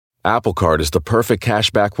Apple Card is the perfect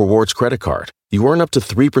cashback rewards credit card. You earn up to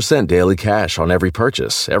 3% daily cash on every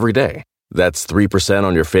purchase, every day. That's 3%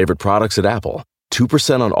 on your favorite products at Apple,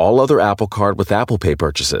 2% on all other Apple Card with Apple Pay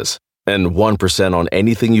purchases, and 1% on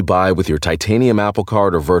anything you buy with your titanium Apple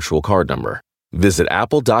Card or virtual card number. Visit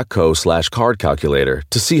apple.co/card calculator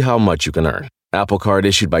to see how much you can earn. Apple Card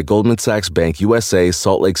issued by Goldman Sachs Bank USA,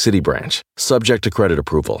 Salt Lake City branch. Subject to credit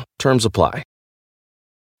approval. Terms apply.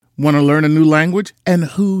 Want to learn a new language? And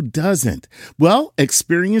who doesn't? Well,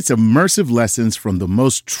 experience immersive lessons from the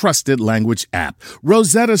most trusted language app,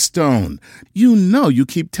 Rosetta Stone. You know you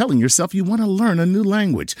keep telling yourself you want to learn a new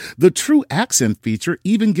language. The True Accent feature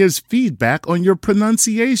even gives feedback on your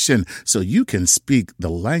pronunciation so you can speak the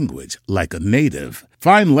language like a native.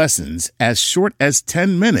 Find lessons as short as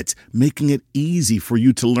 10 minutes, making it easy for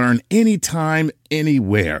you to learn anytime,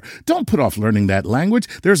 anywhere. Don't put off learning that language.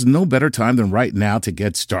 There's no better time than right now to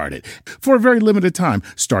get started. For a very limited time,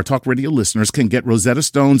 Star Talk Radio listeners can get Rosetta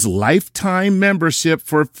Stone's lifetime membership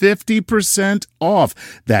for 50% off.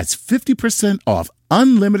 That's 50% off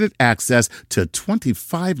unlimited access to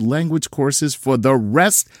 25 language courses for the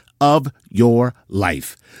rest of your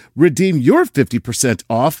life. Redeem your 50%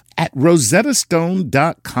 off at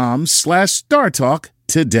rosettastone.com/StarTalk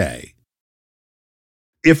today.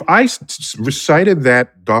 If I recited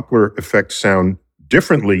that Doppler effect sound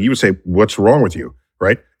differently, you would say, what's wrong with you,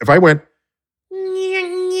 right? If I went,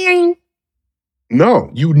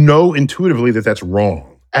 no, you know intuitively that that's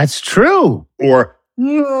wrong. That's true. Or,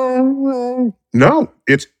 no,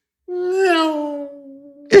 it's,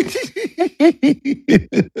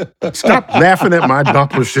 stop laughing at my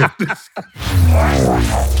Doppler shift.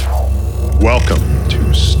 Welcome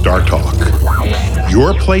to Star Talk,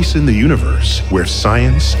 your place in the universe where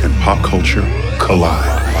science and pop culture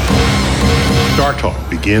collide. Star Talk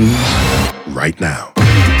begins right now.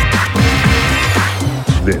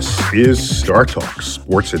 This is Star Talk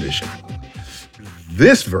Sports Edition.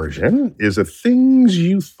 This version is a Things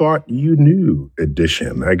You Thought You Knew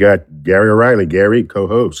edition. I got Gary O'Reilly. Gary,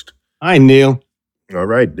 co-host. Hi, Neil. All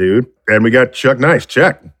right, dude. And we got Chuck Nice.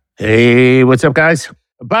 Chuck. Hey, what's up, guys?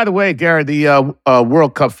 By the way, Gary, the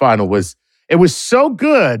World Cup final was so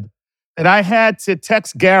good that I had to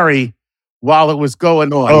text Gary while it was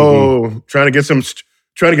going on. Oh, trying to get some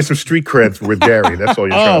street creds with Gary. That's all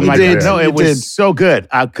you're trying to do. No, it was so good.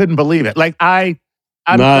 I couldn't believe it. Like I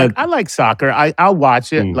like soccer. I'll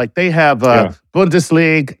watch it. Like they have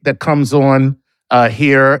Bundesliga that comes on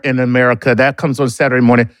here in America. That comes on Saturday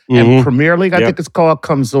morning. And Premier League, I think it's called,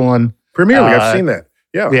 comes on. Premier League, I've seen that.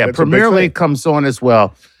 Yeah, Premier League comes on as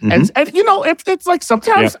well. And you know, if it's like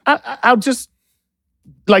sometimes I'll just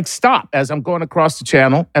like stop as I'm going across the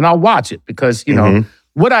channel and I'll watch it because, you know,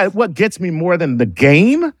 what gets me more than the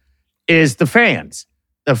game is the fans.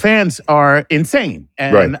 The fans are insane,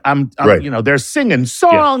 and I'm you know, they're singing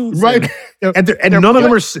songs, and none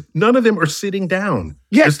of them are sitting down.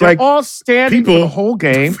 Yes, they're like all standing for the whole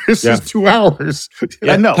game. This is 2 hours.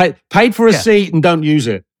 I know. Paid for a seat and don't use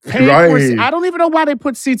it. I don't even know why they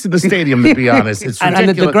put seats in the stadium. To be honest, it's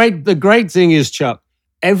ridiculous. And the great thing is, Chuck,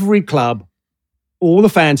 every club, all the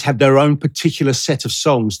fans have their own particular set of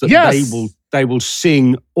songs that they will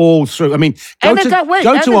sing all through. I mean, go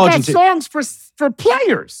to Argentina. Songs for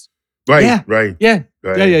players. Right. Yeah.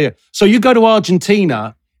 So you go to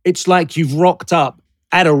Argentina, it's like you've rocked up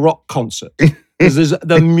at a rock concert. Because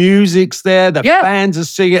the music's there, the fans are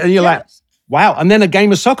singing, and you're like, wow. And then a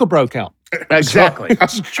game of soccer broke out. Exactly.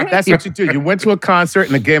 That's what you do. You went to a concert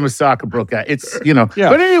and a game of soccer broke out. It's, you know. Yeah.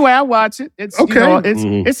 But anyway, I watch it. It's okay. You know,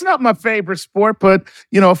 it's not my favorite sport, but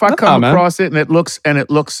you know, if I come across it and it looks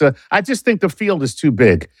I just think the field is too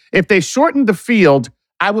big. If they shortened the field,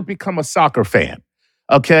 I would become a soccer fan.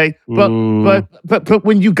 Okay? But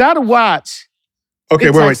when you gotta watch. Okay,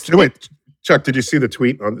 wait. Chuck, did you see the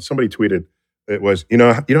tweet? Somebody tweeted it was, you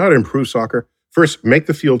know how to improve soccer? First, make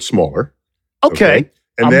the field smaller. Okay.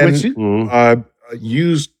 And then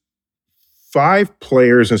use 5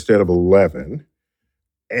 players instead of 11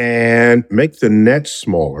 and make the net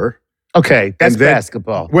smaller. Okay, that's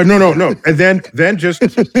basketball. Well, no. And then just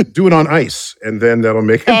do it on ice, and then that'll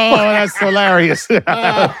make it. Oh, that's hilarious.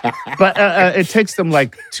 But it takes them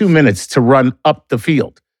like 2 minutes to run up the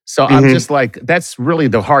field. So I'm just like, that's really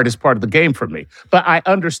the hardest part of the game for me. But I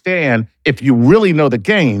understand if you really know the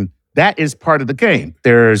game, that is part of the game.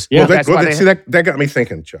 That got me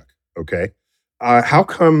thinking, Chuck. Okay, how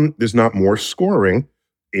come there's not more scoring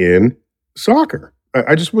in soccer?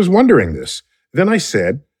 I just was wondering this. Then I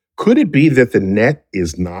said, could it be that the net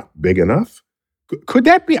is not big enough? Could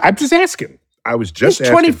that be? I'm just asking. I was just It's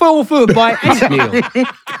asking. 24 foot by 8, Neil.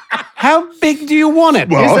 How big do you want it?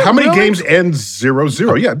 Well, how many really? games end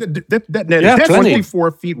 0-0? Yeah, that net Yeah, is plenty.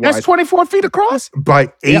 24 feet wide That's 24 feet across by 8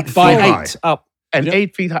 Yeah, feet by high. 8 up. and Yep.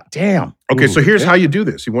 8 feet high. Damn. Okay, so here's yeah. how you do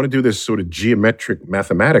this. You want to do this sort of geometric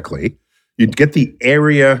mathematically. You'd get the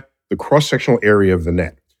area, the cross-sectional area of the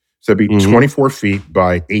net. So it'd be 24 feet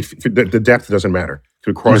by 8 feet. The depth doesn't matter.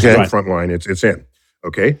 So it crosses Okay. the front line, it's in.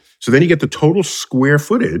 Okay? So then you get the total square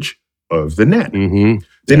footage of the net. Mm-hmm.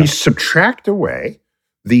 Then you subtract away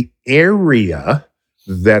the area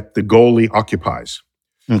that the goalie occupies.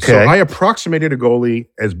 Okay. So I approximated a goalie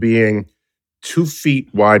as being 2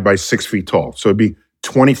 feet wide by 6 feet tall. So it'd be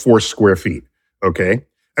 24 square feet. Okay.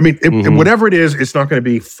 I mean, whatever it is, it's not going to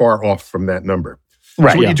be far off from that number.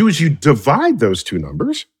 right. So what Yeah. you do is you divide those two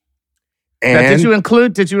numbers. Now, And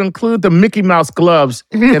did you include the Mickey Mouse gloves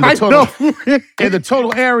in the I total in the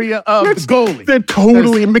total area of the goalie? they're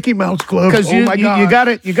totally Mickey Mouse gloves. Because Oh you my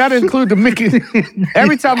God. you gotta include the Mickey.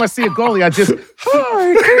 Every time I see a goalie, I just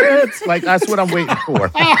it's like that's what I'm waiting for.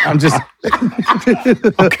 I'm just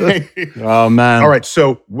Okay. Oh, man. All right.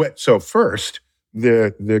 So first,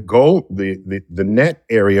 the goal, the net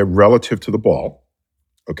area relative to the ball.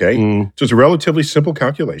 Okay. Mm. So it's a relatively simple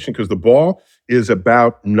calculation because the ball is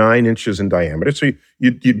about 9 inches in diameter. So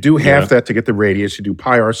you do half that to get the radius. You do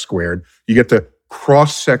pi r squared. You get the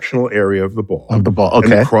cross-sectional area of the ball. of the ball. And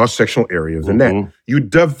Okay. the cross-sectional area of the net. You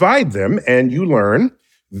divide them and you learn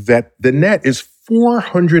that the net is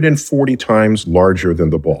 440 times larger than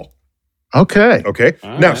the ball. Okay. Okay.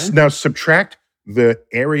 All Now, right. now subtract the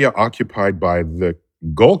area occupied by the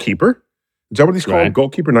goalkeeper. Is that what he's called? Right.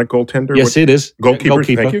 Goalkeeper, not goaltender? Yes, it is. Goalkeeper.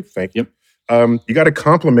 Thank you. Thank you. You got to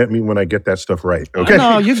compliment me when I get that stuff right. Okay.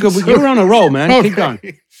 No, you're good. You're on a roll, man. Keep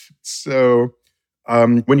going. So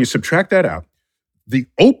when you subtract that out, the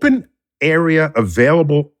open area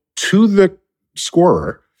available to the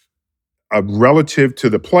scorer relative to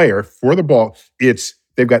the player for the ball, it's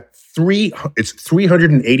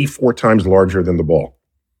 384 times larger than the ball.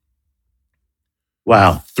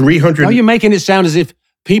 Wow. 300. Oh, you're making it sound as if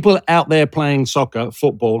people out there playing soccer,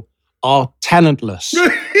 football, are talentless.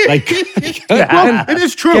 Like, Well, it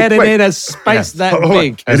is true. Getting Wait. in a space that Hold on.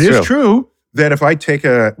 big. It That's is true. true that if I take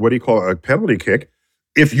a penalty kick,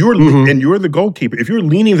 if you're and you're the goalkeeper, if you're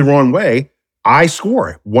leaning the wrong way, I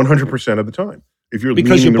score 100% of the time. If you're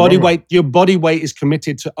Because leaning your the wrong way. your body weight is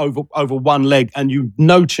committed to over one leg, and you've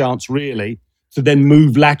no chance really to then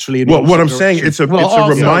move laterally. In the Well, what I'm opposite saying, direction. it's a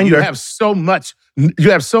Also, reminder. You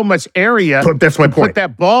have so much area But that's my to put point.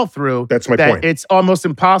 that ball through. That's my that point. It's almost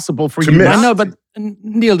impossible for To you. miss. not I know, to- but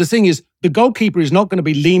Neil, the thing is, the goalkeeper is not going to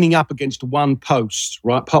be leaning up against one post,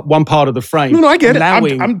 right? One part of the frame. No, I get it.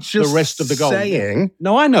 allowing I'm just the rest of the goal. saying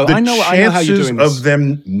No, I know. the I know how you're chances doing this. of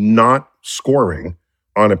them not scoring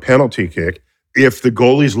on a penalty kick if the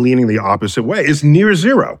goalie's leaning the opposite way is near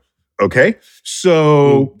zero. Okay,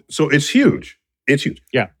 so it's huge. It's huge.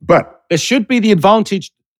 Yeah. But There should be the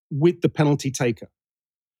advantage with the penalty taker.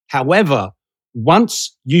 However,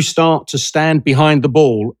 once you start to stand behind the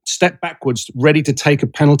ball, step backwards, ready to take a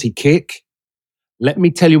penalty kick, let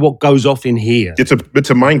me tell you what goes off in here. it's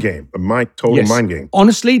a mind game, total Yes. mind game.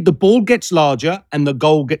 Honestly, the ball gets larger and the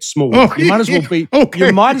goal gets smaller. Oh, you might as well be. okay.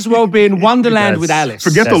 You might as well be in Wonderland with Alice.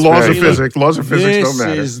 Forget the That's laws very of physics. Laws of physics don't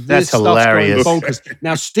matter. This That's stuff's hilarious. going bonkers.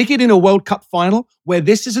 Now stick it in a World Cup final where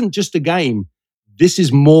this isn't just a game. This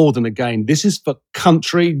is more than a game. This is for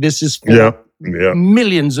country. This is for Yeah.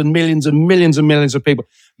 millions and millions and millions and millions of people.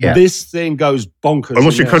 Yeah. This thing goes bonkers.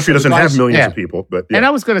 Unless your Yeah. country So doesn't guys- have millions Yeah. of people, but And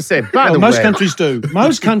I was going to say, by Well, the most way, countries do.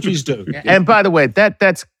 Most countries do. and by the way,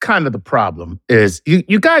 that's kind of the problem is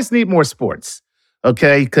you guys need more sports,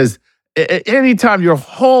 okay? Because anytime your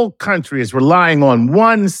whole country is relying on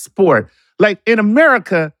one sport, like in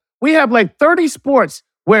America, we have like 30 sports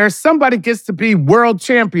where somebody gets to be world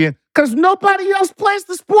champion because nobody else plays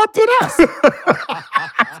the sport but us.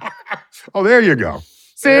 oh, there you go.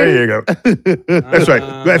 See? There you go. That's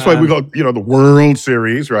right. That's why we go, the World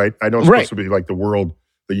Series, right? I know it's Right. supposed to be like the World,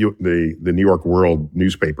 the New York World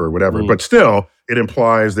newspaper or whatever, Mm. but still, it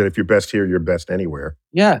implies that if you're best here, you're best anywhere.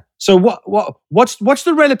 Yeah. So what's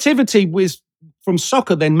the relativity with from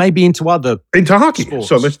soccer then maybe into other? Into hockey. Sports.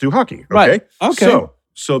 So let's do hockey. Okay. Right. Okay.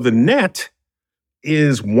 So the net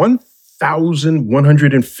is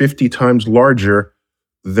 1,150 times larger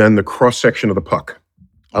than the cross section of the puck.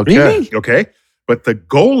 Okay. Really? Okay. But the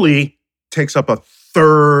goalie takes up a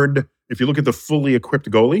third. If you look at the fully equipped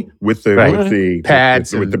goalie with the Right. with the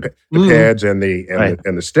Pads with the Mm. pads and the Right.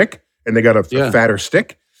 and the stick, and they got a Yeah. fatter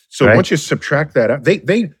stick. So Right. once you subtract that out,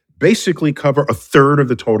 they basically cover a third of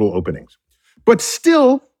the total openings. But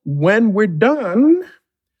still, when we're done,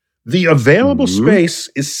 The available space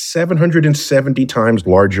is 770 times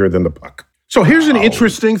larger than the puck. So here's an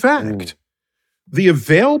interesting fact. The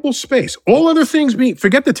available space, all other things being,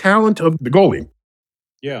 forget the talent of the goalie.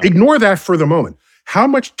 Yeah. Ignore that for the moment. How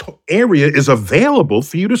much area is available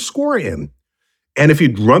for you to score in? And if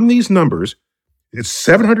you run these numbers, it's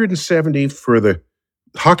 770 for the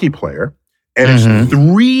hockey player, and it's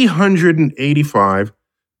 385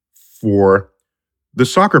 for the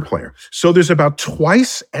soccer player. So there's about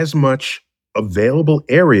twice as much available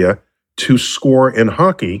area to score in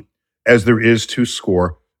hockey as there is to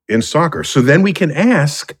score in soccer. So then we can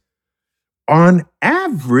ask, on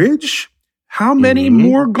average, how many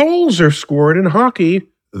more goals are scored in hockey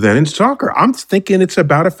than in soccer? I'm thinking it's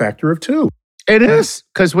about a factor of 2. It is,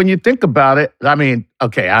 because when you think about it, I mean,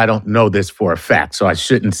 okay, I don't know this for a fact, so I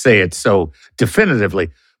shouldn't say it so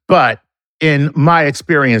definitively, but in my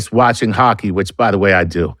experience watching hockey, which, by the way, I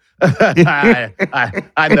do, I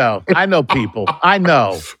know people, I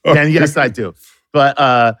know, and yes, I do, but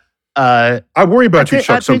I worry about you,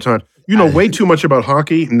 Chuck, sometimes. You know way too much about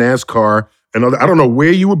hockey, NASCAR, and other. I don't know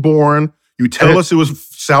where you were born. You tell us it was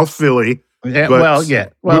South Philly, but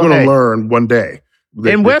we're going to learn one day.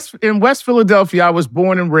 In West Philadelphia, I was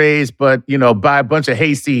born and raised, but by a bunch of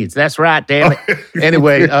hayseeds. That's right, damn it.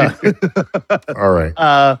 Anyway, all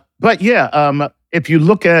right. But yeah, if you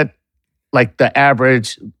look at like the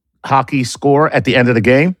average hockey score at the end of the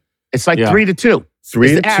game, it's like 3-2.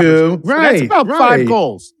 3-2, so right? That's about 5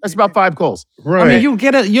 goals. That's about 5 goals. Right. I mean, you'll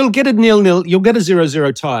get a 0-0. You'll get a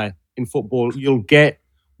 0-0 tie in football. You'll get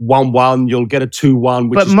 1-1. You'll get a 2-1,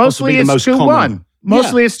 which is possibly the most common.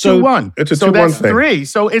 Mostly it's 2-1. It's a 2-1 so that's thing. 3.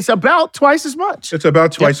 So it's about twice as much. It's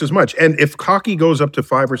about twice as much. And if hockey goes up to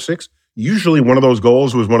 5 or 6, usually one of those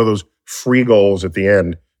goals was one of those free goals at the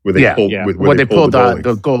end where they pulled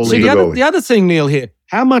the goalie. See, the other thing, Neil, here,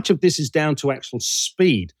 how much of this is down to actual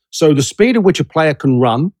speed? So the speed at which a player can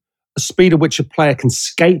run, the speed at which a player can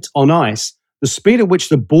skate on ice, the speed at which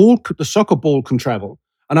the soccer ball can travel,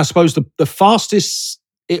 and I suppose the fastest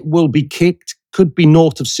it will be kicked could be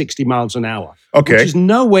north of 60 miles an hour, which is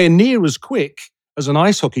nowhere near as quick as an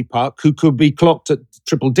ice hockey puck who could be clocked at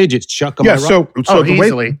triple digits, Chuck. Am I right? So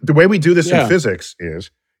the way we do this in physics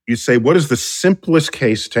is you say, what is the simplest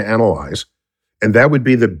case to analyze? And that would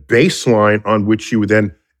be the baseline on which you would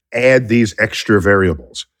then add these extra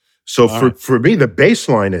variables. So for me, the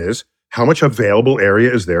baseline is how much available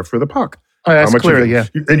area is there for the puck? Oh, that's clear, yeah.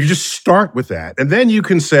 And you just start with that. And then you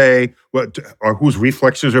can say, whose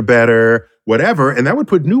reflexes are better, whatever, and that would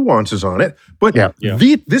put nuances on it. But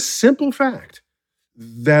this simple fact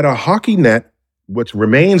that a hockey net, what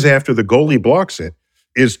remains after the goalie blocks it,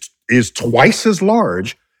 is twice as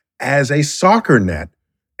large as a soccer net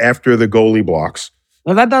after the goalie blocks.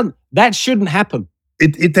 Well, that shouldn't happen.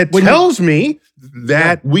 That tells me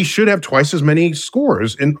that we should have twice as many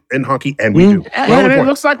scores in hockey, and we do. And it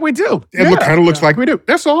looks like we do. It kind of looks like we do.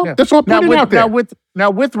 That's all. That's all putting out there. Now,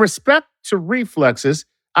 with respect to reflexes,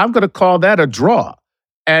 I'm going to call that a draw.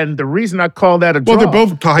 And the reason I call that a draw... Well, they're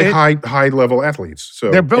both high-level athletes. So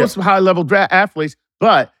they're both high-level athletes.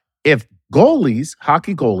 But if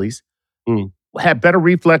hockey goalies, had better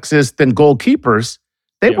reflexes than goalkeepers,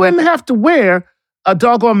 they wouldn't have to wear a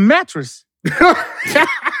doggone mattress.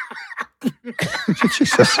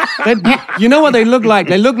 Jesus. You know what they look like?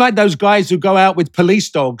 They look like those guys who go out with police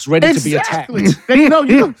dogs ready to be attacked. They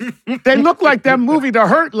look like that movie, The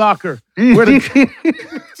Hurt Locker, where the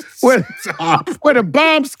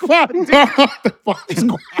bomb squad dude.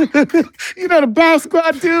 You know the bomb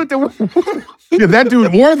squad dude? That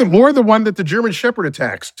dude, or the one that the German Shepherd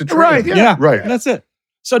attacks to train. Right, yeah. Right. That's it.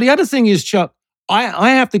 So the other thing is, Chuck, I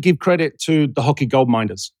have to give credit to the hockey gold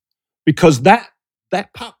minders because that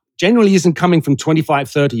puck generally isn't coming from 25,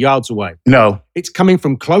 30 yards away. No. It's coming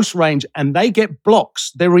from close range and they get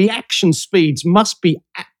blocks. Their reaction speeds must be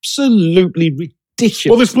absolutely ridiculous.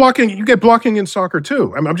 Well, there's blocking. You get blocking in soccer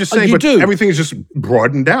too. I'm just saying, everything is just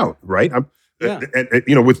broadened out, right? And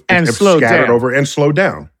slowed scattered down. over and slowed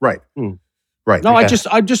down. Right. Right. No,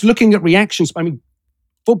 I'm just looking at reactions. I mean,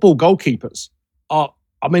 football goalkeepers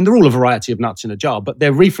they're all a variety of nuts in a jar, but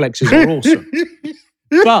their reflexes are awesome.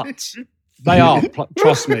 But they are,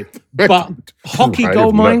 trust me. But hockey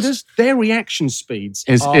goal minders, their reaction speeds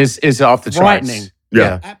is off the frightening. charts.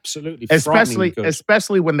 Yeah, absolutely.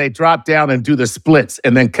 Especially when they drop down and do the splits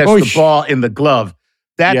and then catch the ball in the glove.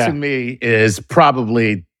 That to me is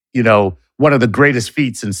probably one of the greatest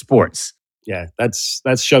feats in sports. Yeah, that's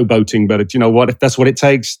showboating, but you know what? If that's what it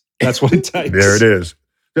takes, that's what it takes. There it is.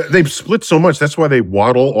 They split so much, that's why they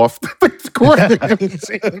waddle off the court.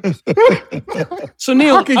 So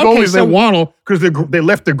Neil, hockey goalies, they waddle because they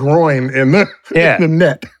left the groin in the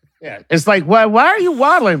net. Yeah. It's like, why are you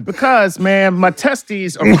waddling? Because, man, my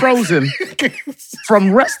testes are frozen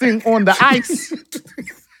from resting on the ice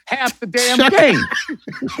half the damn game.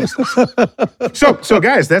 So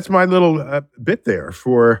guys, that's my little bit there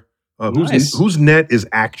for whose net is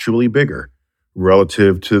actually bigger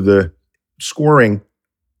relative to the scoring,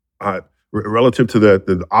 relative to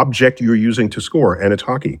the object you're using to score, and it's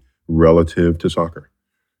hockey relative to soccer.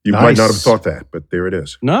 You might not have thought that, but there it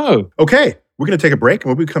is. No. Okay, we're going to take a break, and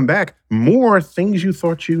when we come back, more things you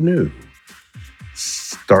thought you knew.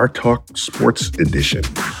 Star Talk Sports Edition.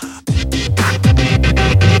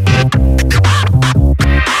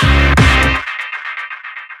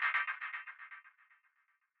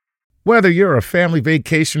 Whether you're a family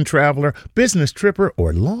vacation traveler, business tripper,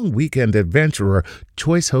 or long weekend adventurer,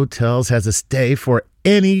 Choice Hotels has a stay for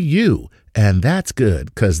any you. And that's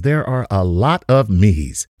good, because there are a lot of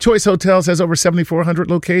me's. Choice Hotels has over 7,400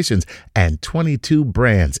 locations and 22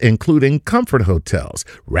 brands, including Comfort Hotels,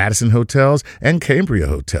 Radisson Hotels, and Cambria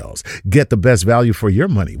Hotels. Get the best value for your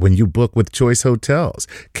money when you book with Choice Hotels.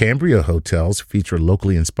 Cambria Hotels feature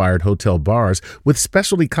locally inspired hotel bars with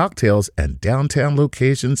specialty cocktails and downtown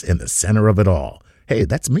locations in the center of it all. Hey,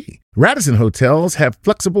 that's me. Radisson Hotels have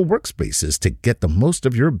flexible workspaces to get the most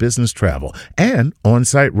of your business travel and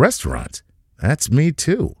on-site restaurants. That's me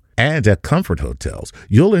too. And at Comfort Hotels,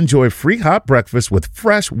 you'll enjoy free hot breakfast with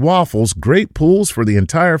fresh waffles, great pools for the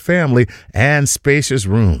entire family, and spacious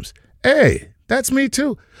rooms. Hey, that's me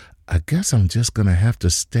too. I guess I'm just going to have to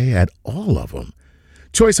stay at all of them.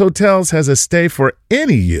 Choice Hotels has a stay for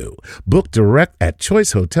any you. Book direct at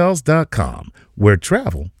choicehotels.com, where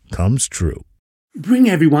travel comes true. Bring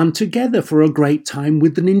everyone together for a great time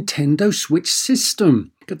with the Nintendo Switch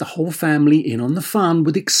system. Get the whole family in on the fun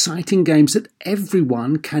with exciting games that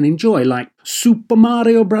everyone can enjoy, like Super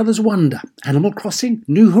Mario Bros. Wonder, Animal Crossing,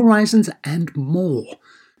 New Horizons, and more.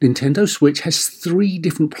 Nintendo Switch has 3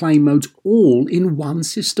 different play modes all in one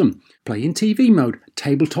system. Play in TV mode,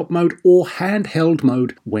 tabletop mode, or handheld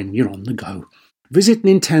mode when you're on the go. Visit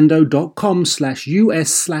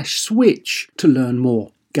nintendo.com/US/Switch to learn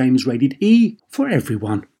more. Games rated E for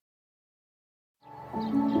everyone.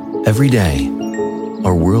 Every day,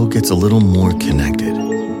 our world gets a little more connected,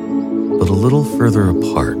 but a little further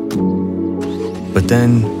apart. But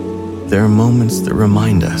then, there are moments that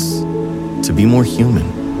remind us to be more human.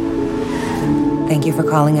 Thank you for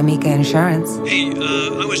calling Amica Insurance. Hey,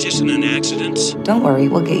 I was just in an accident. Don't worry,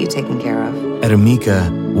 we'll get you taken care of. At Amica,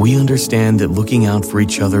 we understand that looking out for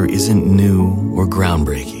each other isn't new or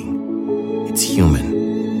groundbreaking. It's human.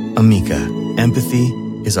 Amica, empathy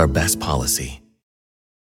is our best policy.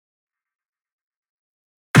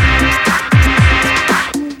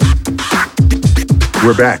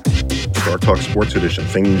 We're back. Star Talk Sports Edition,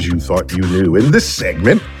 things you thought you knew. In this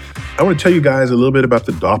segment, I want to tell you guys a little bit about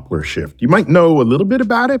the Doppler shift. You might know a little bit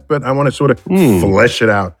about it, but I want to sort of flesh it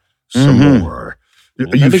out some more.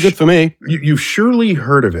 That'd be good for me. You've surely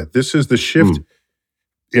heard of it. This is the shift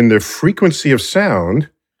in the frequency of sound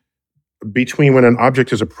between when an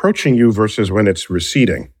object is approaching you versus when it's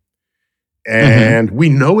receding. And we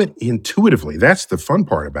know it intuitively. That's the fun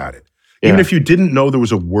part about it. Even if you didn't know there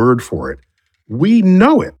was a word for it, we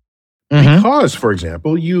know it. Because, for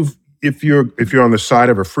example, if you're on the side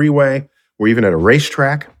of a freeway or even at a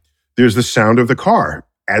racetrack, there's the sound of the car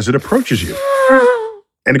as it approaches you.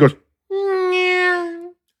 And it goes,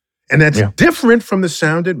 and that's different from the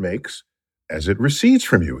sound it makes as it recedes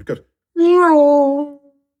from you. It goes,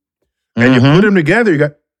 and you put them together, you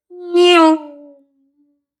got,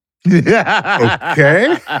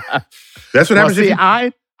 okay. That's what happens. See,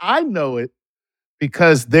 I know it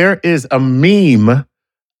because there is a meme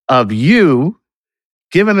of you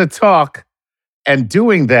giving a talk and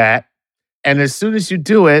doing that. And as soon as you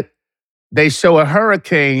do it, they show a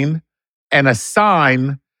hurricane and a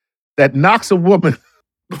sign that knocks a woman.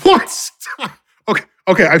 What?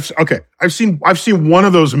 Okay. I've seen one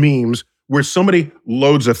of those memes where somebody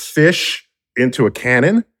loads a fish into a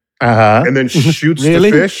cannon and then shoots the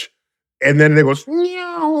fish, and then it goes,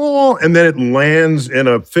 and then it lands in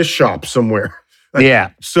a fish shop somewhere.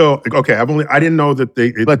 So, okay, I didn't know that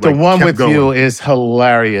they. But the one with you is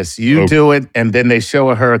hilarious. You do it, and then they show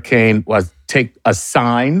a hurricane. Take a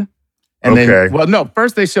sign, and then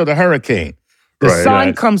first they show the hurricane. The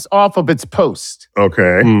sign comes off of its post.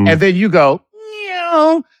 Okay, and then you go,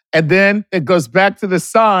 and then it goes back to the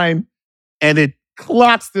sign, and it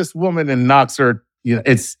clocks this woman and knocks her.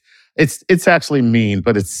 It's actually mean,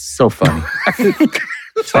 but it's so funny.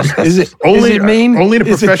 Is it mean? Only the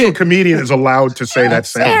professional comedian is allowed to say that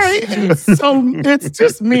sentence. It's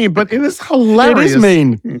just mean, but it is hilarious. It is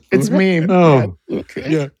mean. It's mean. Oh,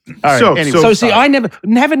 okay. All right. Anyway. So see, I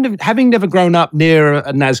having never grown up near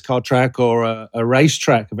a NASCAR track or a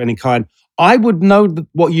racetrack of any kind, I would know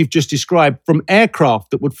what you've just described from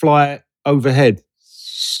aircraft that would fly overhead.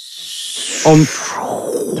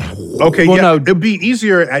 Okay, Well, yeah, no. it'd be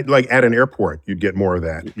easier at an airport. You'd get more of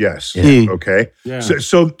that. Yes. Yeah. Okay. Yeah.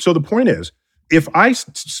 So the point is, if I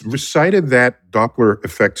recited that Doppler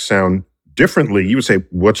effect sound differently, you would say,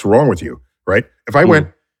 "What's wrong with you?" Right? If I went,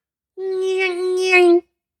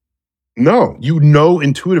 no, you know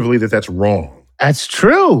intuitively that that's wrong. That's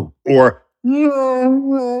true. Or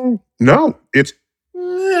no, it's.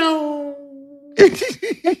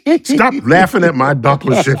 Stop laughing at my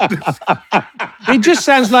Doppler shift. It just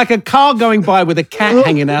sounds like a car going by with a cat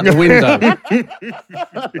hanging out the window.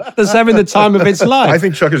 That's having the time of its life. I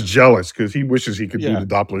think Chuck is jealous because he wishes he could do the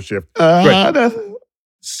Doppler shift.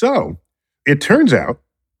 So it turns out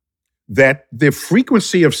that the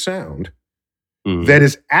frequency of sound that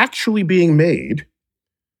is actually being made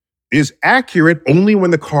is accurate only when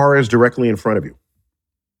the car is directly in front of you,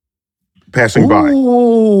 passing by.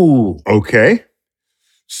 Okay.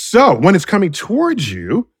 So when it's coming towards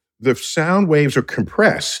you, the sound waves are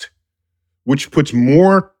compressed, which puts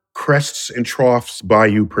more crests and troughs by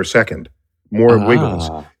you per second, more wiggles.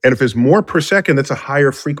 And if there's more per second, that's a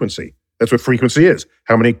higher frequency. That's what frequency is.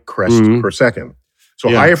 How many crests per second? So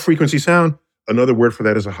higher frequency sound, another word for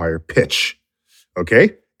that is a higher pitch.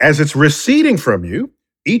 Okay? As it's receding from you,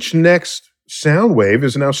 each next sound wave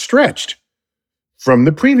is now stretched from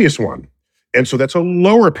the previous one. And so that's a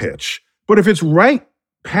lower pitch. But if it's right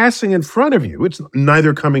passing in front of you, it's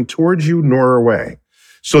neither coming towards you nor away.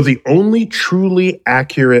 So the only truly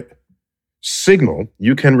accurate signal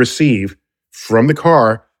you can receive from the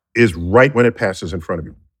car is right when it passes in front of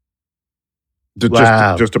you.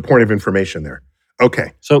 Just a point of information there.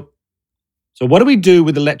 Okay. So what do we do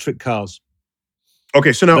with electric cars?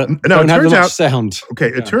 Okay, so now Don't it have turns much out sound. Okay,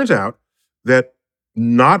 it turns out that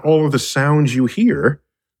not all of the sounds you hear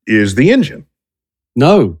is the engine.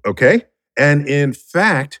 No. Okay? And in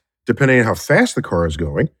fact, depending on how fast the car is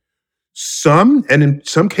going, in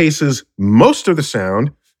some cases, most of the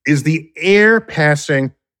sound is the air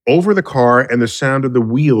passing over the car and the sound of the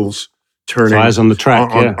wheels turning Tires on the track,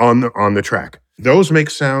 on the track. Those make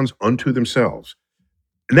sounds unto themselves.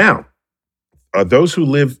 Now, those who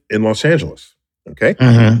live in Los Angeles, okay,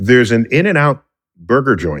 there's an In-N-Out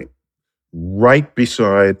burger joint right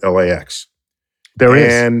beside LAX. There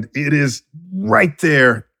is. And it is right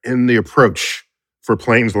there in the approach for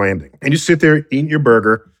Planes Landing. And you sit there eating your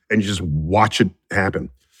burger and you just watch it happen.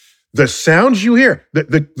 The sounds you hear,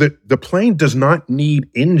 the plane does not need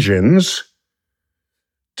engines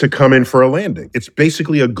to come in for a landing. It's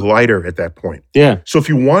basically a glider at that point. Yeah. So if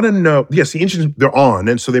you want to know, yes, the engines, they're on,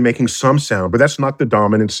 and so they're making some sound, but that's not the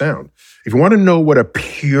dominant sound. If you want to know what a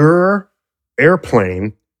pure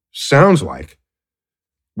airplane sounds like,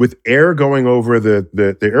 with air going over the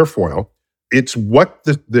airfoil, it's what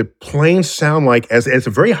the planes sound like as a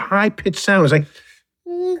very high-pitched sound.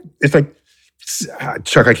 It's like,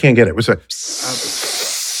 Chuck, I can't get it. What's that?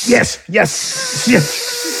 Yes.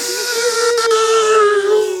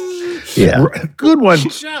 Yeah. Good one,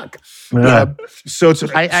 Chuck.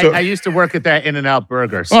 I used to work at that In-N-Out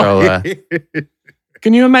burger, so...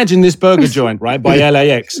 Can you imagine this burger joint, right, by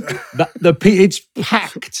LAX? It's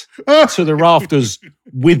packed to the rafters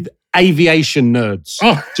with aviation nerds.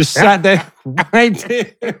 Just sat there right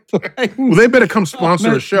there. Well, they better come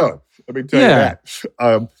sponsor a show. Let me tell you that.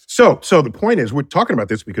 So the point is, we're talking about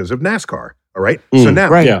this because of NASCAR, all right? So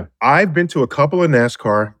now, I've been to a couple of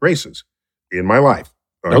NASCAR races in my life.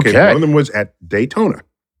 Okay. One of them was at Daytona.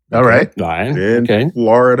 All right. In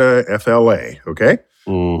Florida, FLA, okay?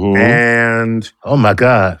 Mm-hmm. And oh my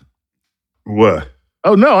God, what?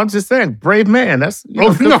 Oh no, I'm just saying, brave man. That's no,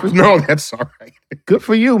 that's all right. Good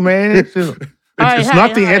for you, man. It's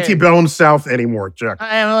not the antebellum South anymore, Chuck.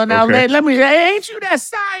 Let me. Ain't you that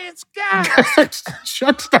science guy?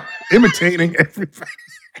 Chuck, stop imitating everybody.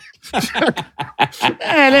 No,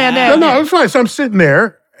 it's fine. So I'm sitting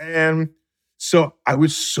there, and so I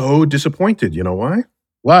was so disappointed. You know why?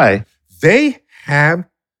 Why? They have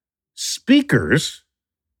speakers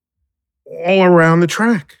all around the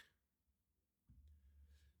track.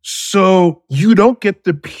 So you don't get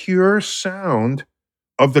the pure sound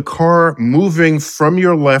of the car moving from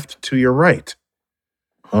your left to your right.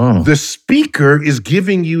 Oh. The speaker is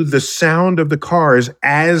giving you the sound of the cars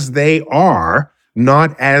as they are,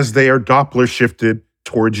 not as they are Doppler shifted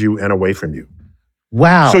towards you and away from you.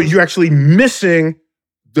 Wow. So you're actually missing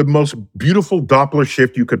the most beautiful Doppler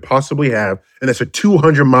shift you could possibly have, and that's a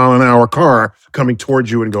 200-mile-an-hour car coming towards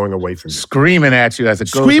you and going away from you. Screaming at you as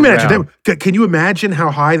it goes Screaming around. at you. Can you imagine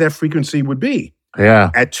how high that frequency would be?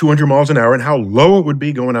 Yeah. At 200 miles an hour and how low it would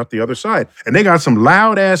be going out the other side. And they got some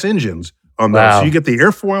loud-ass engines on those. Wow. So you get the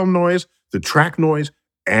airfoil noise, the track noise,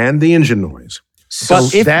 and the engine noise.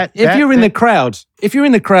 But if you're in the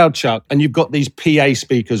crowd, Chuck, and you've got these PA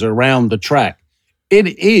speakers around the track,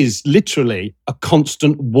 it is literally a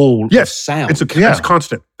constant wall of sound. It's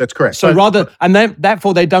constant. That's correct. So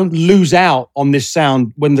therefore they don't lose out on this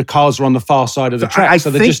sound when the cars are on the far side of the track. I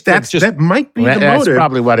think that might be the motive. That's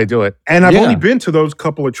probably why they do it. And I've only been to those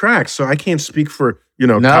couple of tracks, so I can't speak for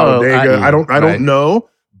Talladega. I don't know,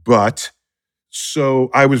 but so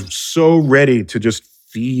I was so ready to just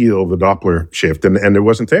feel the Doppler shift, and it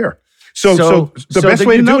wasn't there. So the best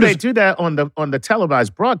way to do it they do that on the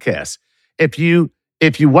televised broadcast. If you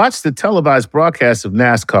watch the televised broadcast of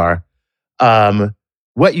NASCAR,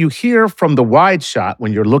 what you hear from the wide shot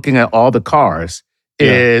when you're looking at all the cars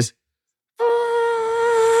is,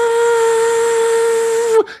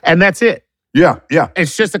 and that's it. Yeah.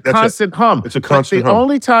 It's just a constant hum. It's a constant hum. The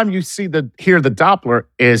only time you hear the Doppler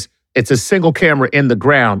is it's a single camera in the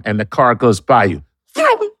ground and the car goes by you.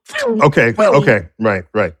 Okay. Right.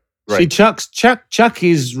 See, Chuck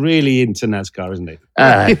is really into NASCAR, isn't he?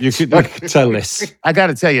 You could tell this. I got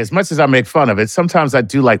to tell you, as much as I make fun of it, sometimes I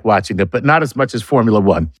do like watching it, but not as much as Formula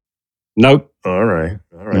One. Nope. All right.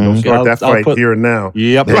 Don't start that fight here and now.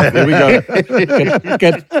 Yep. Here we go.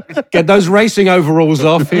 Get those racing overalls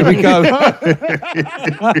off. Here we go.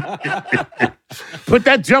 Put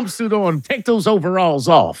that jumpsuit on. Take those overalls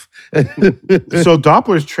off. So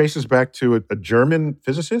Doppler traces back to a German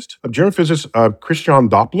physicist, Christian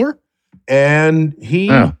Doppler, and he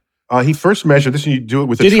first measured this. And you do it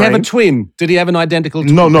with a Did train. he have a twin? Did he have an identical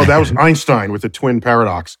twin? No, that was Einstein with the twin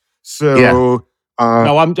paradox. So.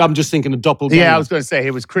 No, I'm just thinking of doppelganger. Yeah, I was going to say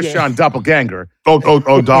it was Christian Doppelganger.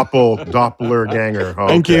 Doppelganger. Oh,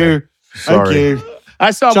 Thank you. Sorry. Thank you.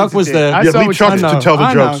 I saw Chuck was there. Leave Chuck to tell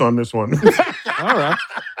the jokes on this one. All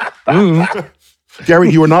right.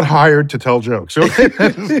 Gary, you are not hired to tell jokes.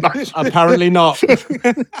 Apparently not.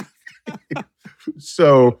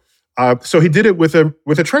 So he did it with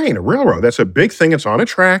a train, a railroad. That's a big thing. It's on a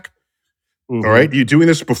track. Mm-hmm. All right. You're doing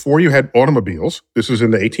this before you had automobiles. This is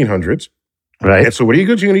in the 1800s. Right. And so what are you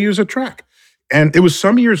going to use a track? And it was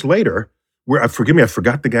some years later where, forgive me, I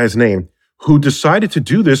forgot the guy's name, who decided to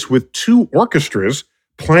do this with two orchestras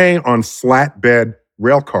playing on flatbed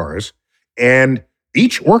rail cars. And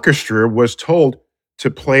each orchestra was told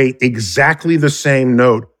to play exactly the same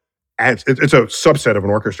note as, it's a subset of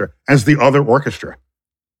an orchestra, as the other orchestra.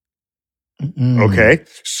 Mm-hmm. Okay?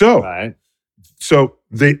 So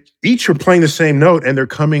they each are playing the same note and they're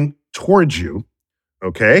coming towards you.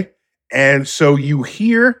 Okay? And so you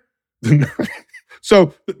hear,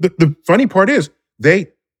 so the funny part is,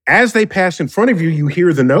 as they pass in front of you, you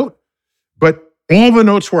hear the note, but all the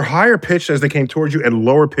notes were higher pitched as they came towards you and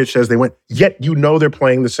lower pitched as they went, yet you know they're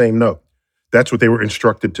playing the same note. That's what they were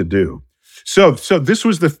instructed to do. So this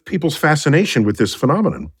was the people's fascination with this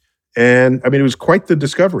phenomenon. And I mean, it was quite the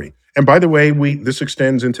discovery. And by the way, this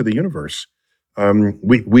extends into the universe.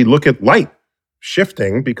 We look at light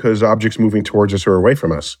shifting because objects moving towards us or away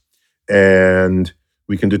from us. And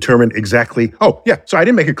we can determine exactly, so I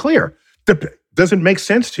didn't make it clear. Does it make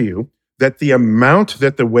sense to you that the amount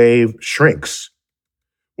that the wave shrinks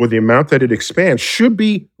or the amount that it expands should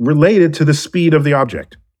be related to the speed of the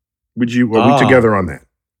object? Are we together on that?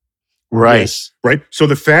 Right. Yes. Right? So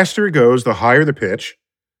the faster it goes, the higher the pitch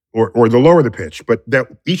or the lower the pitch, but that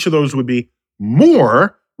each of those would be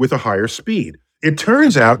more with a higher speed. It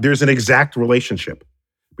turns out there's an exact relationship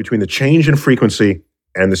between the change in frequency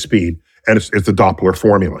and the speed, and it's the Doppler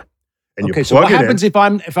formula. And okay, so what happens if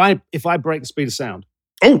I break the speed of sound?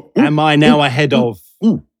 Am I now ahead of?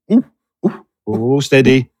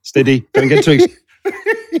 Steady. Don't get too.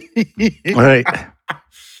 All right.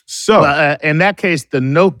 So in that case, the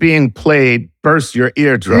note being played bursts your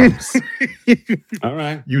eardrums. All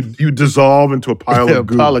right. You dissolve into a pile of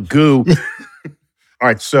goo. Pile of goo. All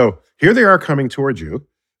right. So here they are coming towards you,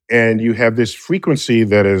 and you have this frequency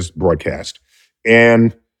that is broadcast.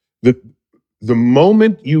 And the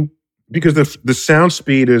moment because the sound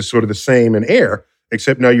speed is sort of the same in air,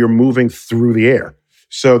 except now you're moving through the air.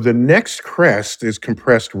 So the next crest is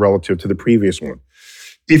compressed relative to the previous one.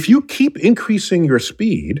 If you keep increasing your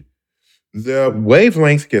speed, the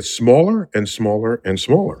wavelength gets smaller and smaller and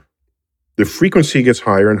smaller. The frequency gets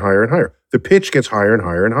higher and higher and higher. The pitch gets higher and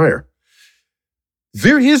higher and higher.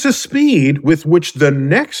 There is a speed with which the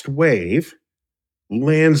next wave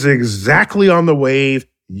lands exactly on the wave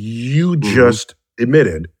you just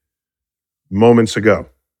emitted moments ago.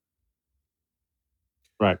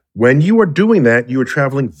 Right. When you are doing that, you are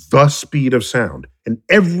traveling the speed of sound. And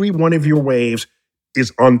every one of your waves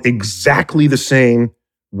is on exactly the same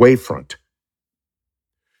wavefront.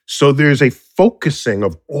 So there's a focusing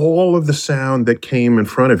of all of the sound that came in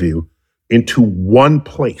front of you into one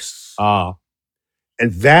place. Ah.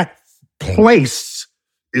 And that place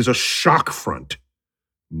is a shock front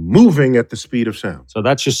moving at the speed of sound. So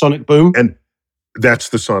that's your sonic boom? And that's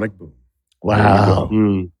the sonic boom. Wow.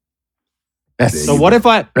 So what if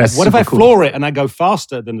I floor it and I go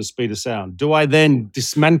faster than the speed of sound? Do I then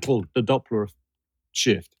dismantle the Doppler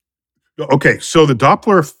shift? Okay, so the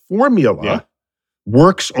Doppler formula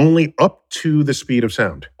works only up to the speed of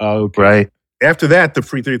sound. Okay. Right. After that,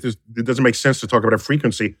 it doesn't make sense to talk about a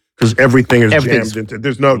frequency because everything is jammed into.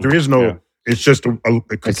 There is no. It's just a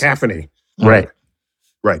cacophony. Right.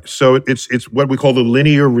 Right. So it's what we call the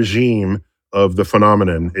linear regime of the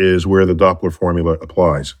phenomenon is where the Doppler formula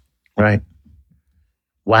applies. Right.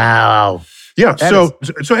 Wow. Yeah. So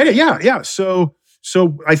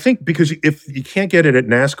I think because if you can't get it at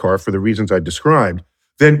NASCAR for the reasons I described,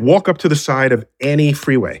 then walk up to the side of any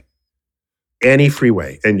freeway, and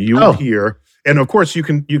you will hear. And of course, you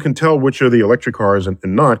can tell which are the electric cars and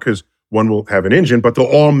not because one will have an engine, but they'll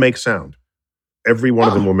all make sound. Every one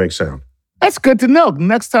of them will make sound. That's good to know.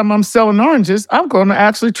 Next time I'm selling oranges, I'm going to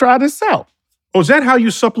actually try this out. Oh, is that how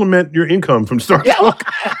you supplement your income from Star Talk?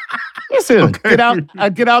 Listen, get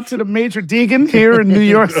out to the Major Deegan here in New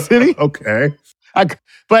York City. Okay.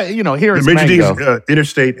 But, here is Major Mango. Deegan's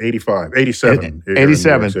Interstate 87.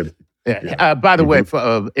 87. Yeah. By the way,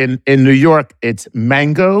 in New York, it's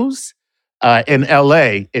mangoes. In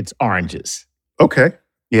LA, it's oranges. Okay.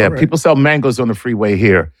 Yeah, people sell mangoes on the freeway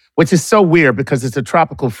here, which is so weird because it's a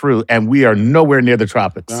tropical fruit and we are nowhere near the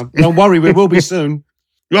tropics. Don't worry, we will be soon.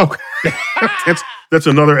 Oh, that's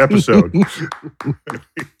another episode.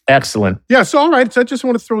 Excellent. Yeah, so all right. So I just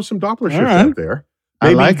want to throw some Doppler shift out there.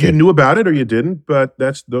 Maybe I like you it. knew about it or you didn't, but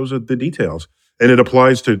those are the details. And it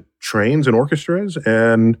applies to trains and orchestras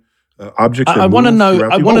and objects. I want to know.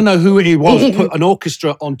 I want to know who it was put an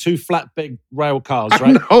orchestra on two flatbed rail cars.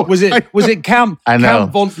 Right? Was it Count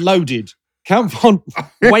von Loaded? Count von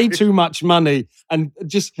way too much money and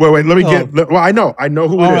just wait. Let me get. Well, I know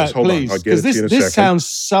who it is. Hold please, on, I'll get it to you in a second. This sounds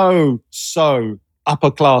so upper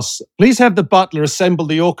class. Please have the butler assemble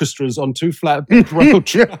the orchestras on two flatbed rail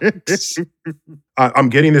tracks. I'm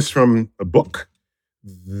getting this from a book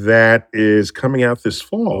that is coming out this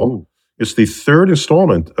fall. It's the third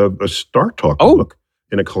installment of a Star Talk book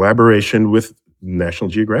in a collaboration with National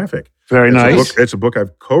Geographic. Very nice. It's a book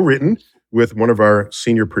I've co-written with one of our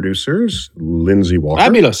senior producers, Lindsay Walker.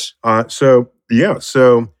 Fabulous. So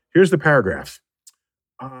here's the paragraph.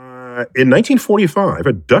 In 1945,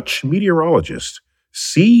 a Dutch meteorologist,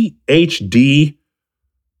 C.H.D.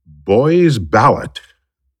 Boys-Ballot,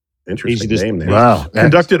 interesting name there, wow,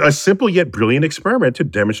 conducted a simple yet brilliant experiment to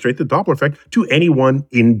demonstrate the Doppler effect to anyone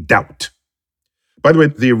in doubt. By the way,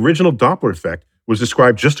 the original Doppler effect was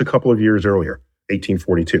described just a couple of years earlier,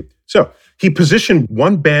 1842. So he positioned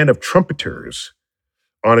one band of trumpeters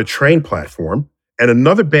on a train platform and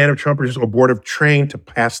another band of trumpeters aboard a train to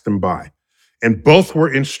pass them by. And both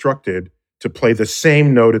were instructed to play the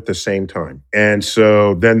same note at the same time. And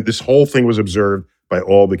so then this whole thing was observed by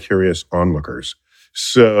all the curious onlookers.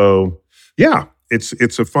 So yeah,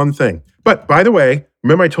 it's a fun thing. But by the way,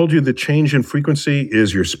 remember I told you the change in frequency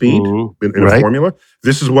is your speed in a formula?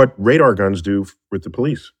 This is what radar guns do with the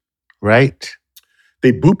police. Right.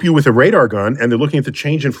 They boop you with a radar gun and they're looking at the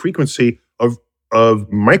change in frequency of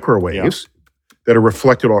microwaves that are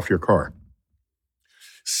reflected off your car.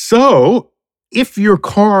 So if your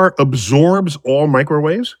car absorbs all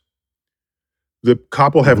microwaves, the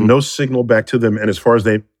cop will have no signal back to them, and as far as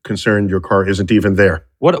they're concerned, your car isn't even there.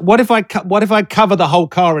 What if I cover the whole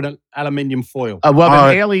car in aluminium foil? Well,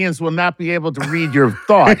 the aliens will not be able to read your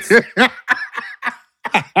thoughts.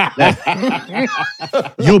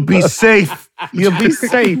 You'll be safe. You'll be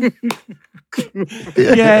safe.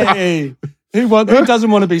 Yay. Who doesn't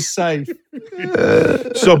want to be safe?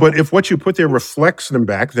 But if what you put there reflects them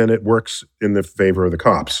back, then it works in the favor of the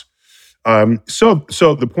cops. So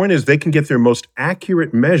the point is they can get their most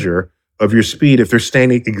accurate measure of your speed if they're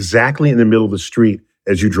standing exactly in the middle of the street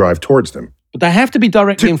as you drive towards them. But they have to be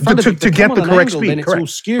directly in front of you to get the correct speed. Then it's all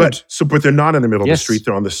skewed. But they're not in the middle of the street;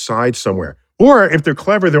 they're on the side somewhere. Or if they're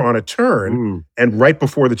clever, they're on a turn, and right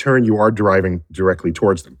before the turn, you are driving directly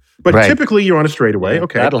towards them. But typically, you're on a straightaway.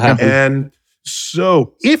 Okay, that'll happen. And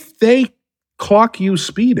so, if they clock you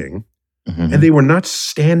speeding, and they were not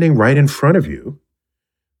standing right in front of you,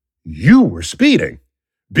 you were speeding.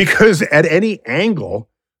 Because at any angle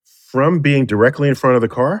from being directly in front of the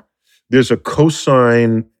car, there's a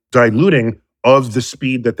cosine diluting of the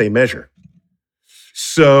speed that they measure.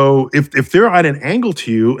 So if they're at an angle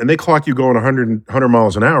to you and they clock you going 100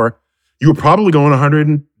 miles an hour, you were probably going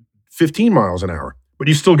 115 miles an hour, but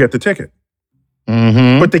you still get the ticket.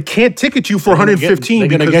 Mm-hmm. But they can't ticket you for 115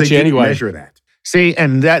 because they didn't measure that. See,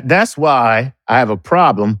 and that's why I have a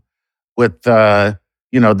problem with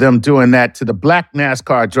them doing that to the black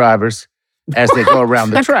NASCAR drivers as they go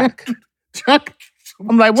around the track.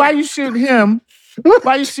 I'm like, why are you shooting him? Why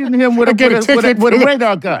are you shooting him with a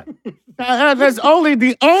radar gun? That's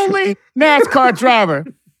the only NASCAR driver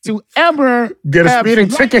to ever get a speeding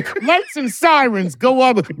ticket. Lights and sirens go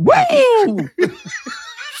up. Woo!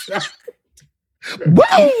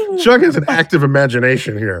 Woo! Chuck has an active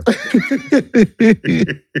imagination here.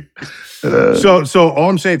 So all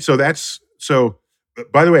I'm saying,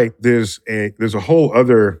 by the way, there's a whole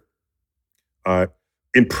other,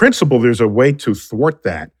 in principle, there's a way to thwart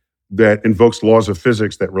that invokes laws of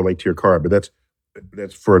physics that relate to your car, but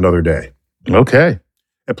that's for another day. Okay.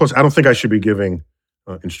 And plus, I don't think I should be giving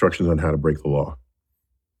instructions on how to break the law.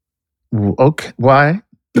 Okay. Why?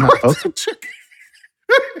 Okay.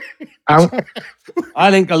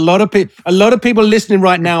 I think a lot of people listening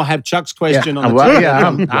right now have Chuck's question on the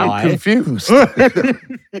table. I'm confused.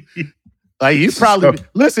 Like you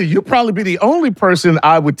probably be the only person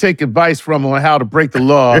I would take advice from on how to break the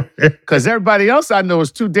law, because everybody else I know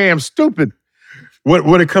is too damn stupid.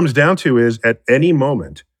 What it comes down to is, at any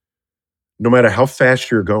moment, no matter how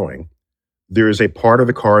fast you're going, there is a part of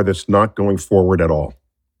the car that's not going forward at all.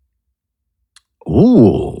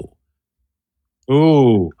 Ooh.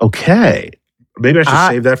 Okay. Maybe I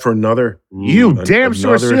should save that for another. You damn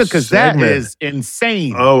sure should, because that is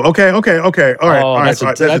insane. Oh, okay. All right.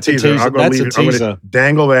 That's a teaser. I'm going to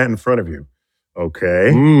dangle that in front of you.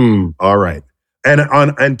 Okay. All right.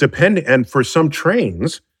 And for some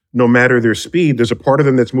trains, no matter their speed, there's a part of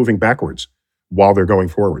them that's moving backwards while they're going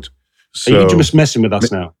forwards. So, are you just messing with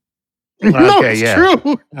us now? No, it's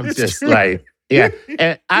true. I'm just like, yeah.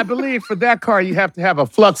 And I believe for that car, you have to have a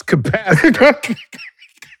flux capacitor.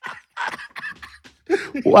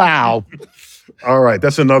 Wow. All right.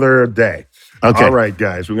 That's another day. Okay. All right,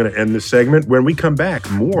 guys. We're going to end this segment. When we come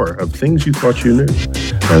back, more of Things You Thought You Knew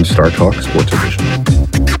on Star Talk Sports Edition.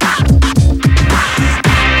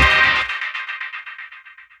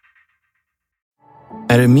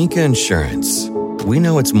 At Amica Insurance, we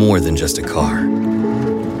know it's more than just a car.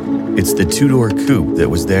 It's the two-door coupe that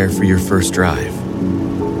was there for your first drive.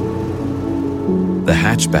 The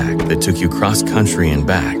hatchback that took you cross-country and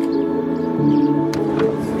back.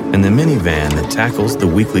 And the minivan that tackles the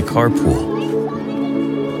weekly carpool.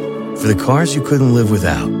 For the cars you couldn't live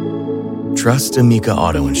without, trust Amica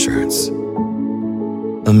Auto Insurance.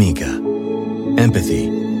 Amica. Empathy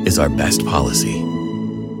is our best policy.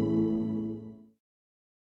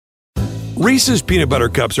 Reese's Peanut Butter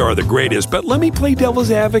Cups are the greatest, but let me play devil's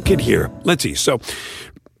advocate here. Let's see. So,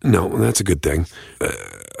 no, that's a good thing.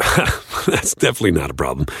 That's definitely not a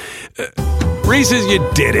problem. Reese's, you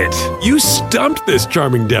did it. You stumped this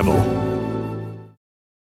charming devil.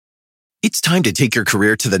 It's time to take your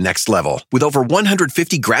career to the next level. With over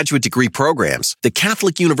 150 graduate degree programs, the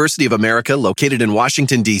Catholic University of America, located in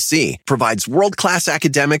Washington, D.C., provides world-class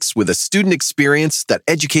academics with a student experience that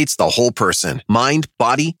educates the whole person, mind,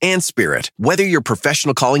 body, and spirit. Whether your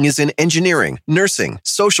professional calling is in engineering, nursing,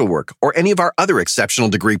 social work, or any of our other exceptional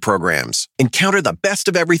degree programs, encounter the best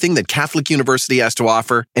of everything that Catholic University has to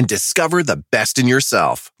offer and discover the best in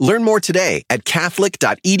yourself. Learn more today at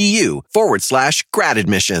catholic.edu/grad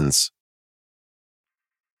admissions.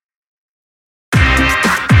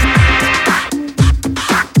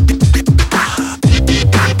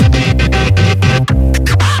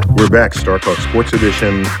 We're back, Star Talk Sports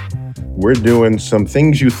Edition. We're doing some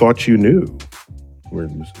things you thought you knew. We're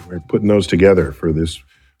putting those together for this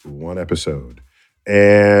one episode.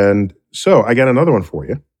 And so I got another one for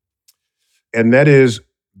you. And that is,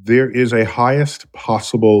 there is a highest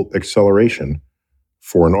possible acceleration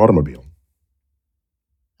for an automobile.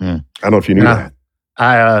 I don't know if you knew that.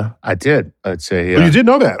 I did. I'd say. Well, you did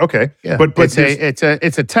know that, okay? Yeah, but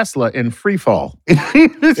it's a Tesla in free fall.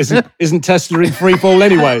 Isn't Tesla in free fall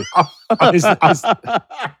anyway? Is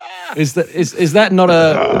that not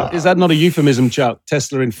a euphemism, Chuck?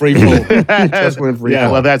 Tesla in free fall. Tesla in free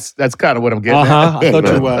fall. Well, that's kind of what I'm getting at. I thought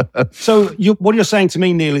you were. So what you're saying to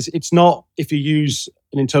me, Neil, is it's not, if you use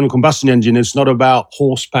an internal combustion engine, it's not about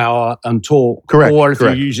horsepower and torque. Correct. Or if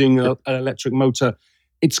you're using an electric motor,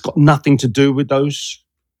 it's got nothing to do with those.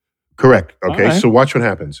 Correct. Okay. Right. So watch what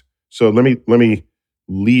happens. So let me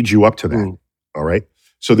lead you up to that. All right.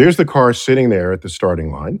 So there's the car sitting there at the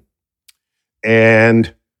starting line.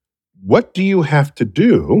 And what do you have to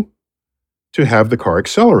do to have the car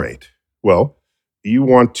accelerate? Well, you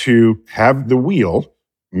want to have the wheel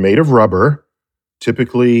made of rubber,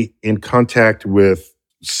 typically in contact with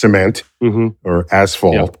cement or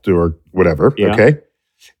asphalt or whatever, okay?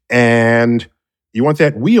 And you want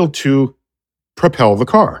that wheel to propel the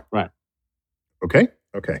car. Right. Okay?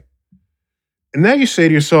 Okay. And now you say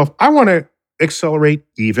to yourself, I want to accelerate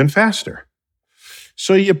even faster.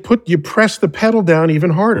 So you press the pedal down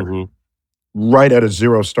even harder, right at a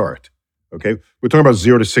zero start. Okay? We're talking about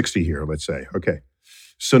 0 to 60 here, let's say. Okay.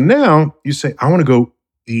 So now you say, I want to go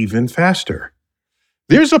even faster.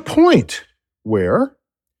 There's a point where,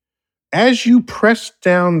 as you press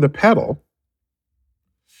down the pedal,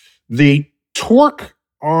 the torque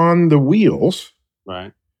on the wheels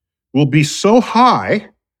will be so high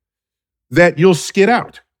that you'll skid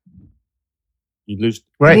out. You lose.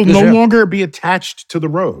 Right. It will no longer be attached to the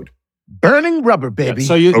road. Burning rubber, baby. Yeah,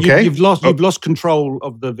 so you've lost control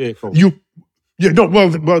of the vehicle.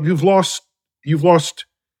 You've lost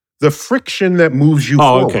the friction that moves you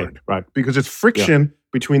forward. Okay. Right. Because it's friction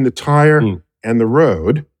between the tire and the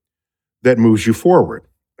road that moves you forward.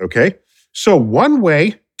 Okay? So one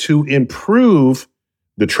way to improve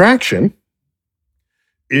the traction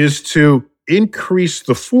is to increase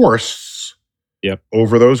the force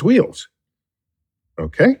over those wheels.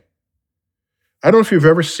 Okay? I don't know if you've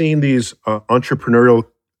ever seen these entrepreneurial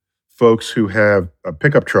folks who have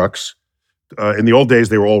pickup trucks. In the old days,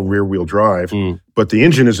 they were all rear-wheel drive, but the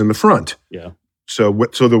engine is in the front. Yeah. So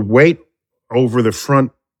the weight over the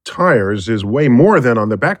front tires is way more than on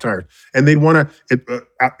the back tires. And they'd want to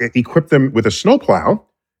equip them with a snowplow,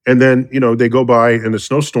 and then, they go by in a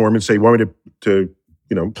snowstorm and say, you want me to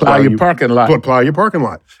plow your parking lot. Plow your parking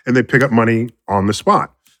lot. And they pick up money on the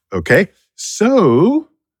spot. Okay? So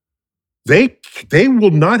they will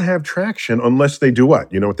not have traction unless they do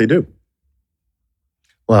what? You know what they do?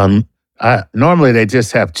 Well, normally they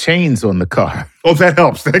just have chains on the car. Oh, that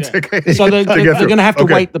helps. So they're going to have to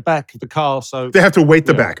weight the back of the car. So they have to weight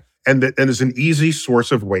the back. And there's an easy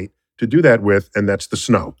source of weight to do that with, and that's the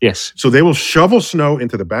snow. Yes. So they will shovel snow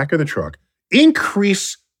into the back of the truck,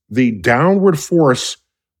 increase the downward force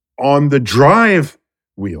on the drive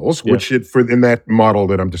wheels, which in that model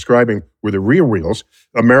that I'm describing were the rear wheels.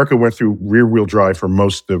 America went through rear-wheel drive for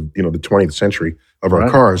most of the 20th century of our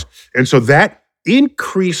cars. And so that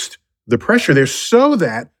increased the pressure there so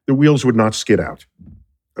that the wheels would not skid out.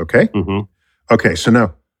 Okay? Okay, so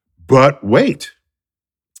now, but wait.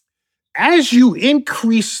 As you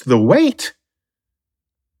increase the weight,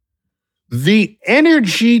 the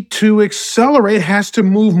energy to accelerate has to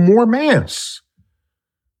move more mass,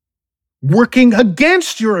 working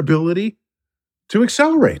against your ability to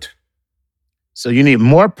accelerate. So you need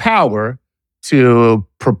more power to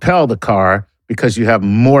propel the car because you have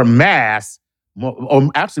more mass,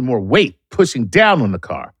 more weight pushing down on the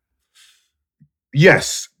car.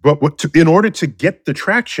 Yes, but in order to get the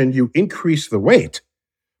traction, you increase the weight.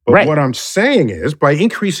 But what I'm saying is, by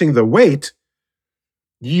increasing the weight,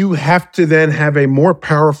 you have to then have a more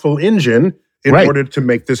powerful engine in order to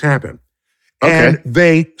make this happen. Okay. And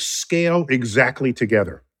they scale exactly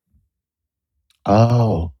together.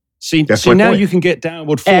 Oh. See now you can get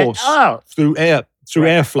downward force through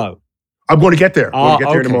airflow. I'm going to get there. I'm going to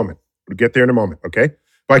get there in a moment. We'll get there in a moment, okay?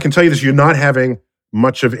 But I can tell you this, you're not having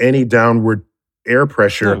much of any downward air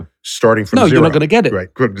pressure starting from zero. No, you're not going to get it.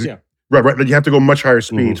 Right, good. Yeah. Right. You have to go much higher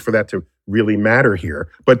speeds for that to really matter here.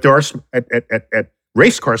 But there are, at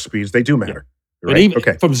race car speeds, they do matter. Yeah. Right? But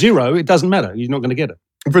even from zero, it doesn't matter. You're not going to get it.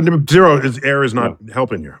 From zero, air is not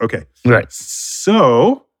helping you. Okay. Right.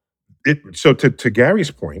 So to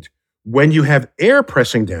Gary's point, when you have air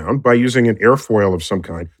pressing down by using an airfoil of some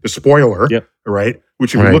kind, the spoiler, right?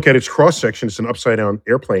 Which if you look at its cross section, it's an upside down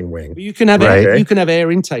airplane wing. But you can have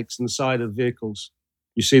air intakes in the side of vehicles.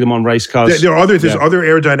 You see them on race cars. There are other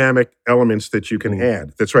aerodynamic elements that you can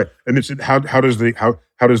add. That's right. And it's how does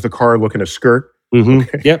the car look in a skirt?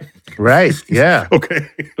 Okay. Yep. Right. Yeah. Okay.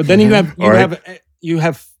 But then you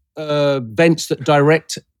have vents that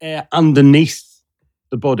direct air underneath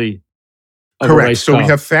the body. Correct. So we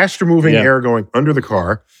have faster moving air going under the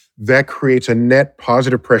car. That creates a net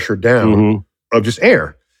positive pressure down of just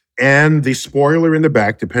air. And the spoiler in the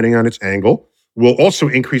back, depending on its angle, will also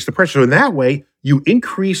increase the pressure. So in that way, you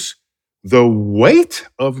increase the weight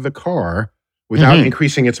of the car without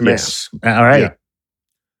increasing its mass. Yes. All right. Yeah.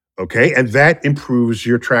 Okay. And that improves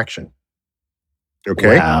your traction.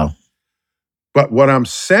 Okay. Wow. But what I'm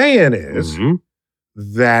saying is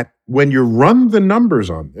that when you run the numbers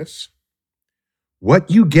on this, what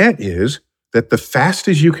you get is that the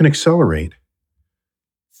fastest you can accelerate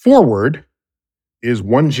forward is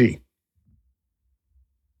 1G.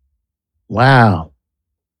 Wow.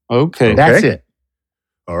 Okay. That's it.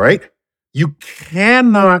 All right. You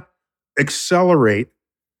cannot accelerate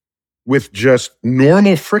with just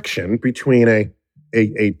normal friction between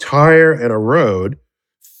a tire and a road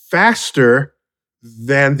faster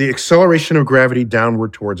than the acceleration of gravity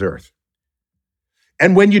downward towards Earth.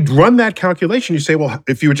 And when you run that calculation, you say, well,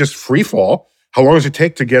 if you would just free fall, how long does it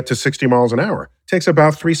take to get to 60 miles an hour? It takes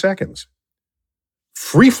about 3 seconds.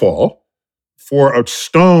 Free fall for a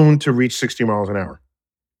stone to reach 60 miles an hour.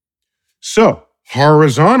 So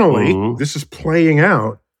horizontally, this is playing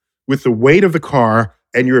out with the weight of the car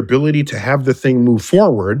and your ability to have the thing move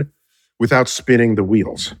forward without spinning the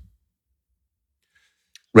wheels.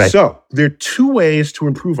 Right. So there are 2 ways to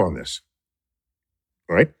improve on this.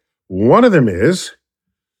 All right. One of them is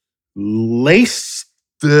lace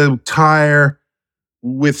the tire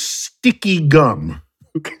with sticky gum.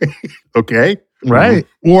 Okay. Right.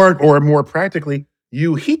 Or more practically,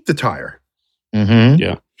 you heat the tire. Mm-hmm.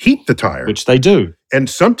 Yeah. Heat the tire. Which they do. And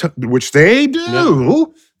which they do. Yeah.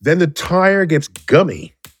 Then the tire gets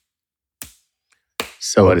gummy.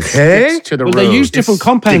 So it sticks to the road. They use different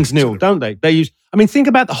compounds, sticks to Neil, don't they? Think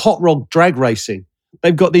about the hot rod drag racing.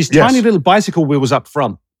 They've got these tiny little bicycle wheels up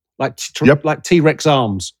front, like T-Rex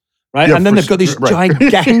arms, right? Yeah, and then they've got these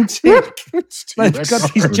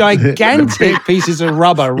gigantic pieces of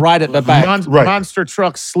rubber right at the back. Monster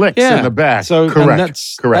truck slicks in the back. So correct.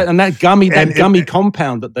 And that gummy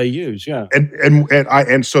compound that they use,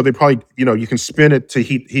 And so they probably, you can spin it to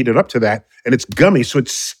heat it up to that, and it's gummy, so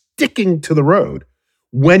it's sticking to the road.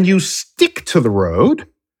 When you stick to the road,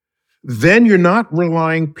 then you're not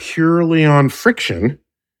relying purely on friction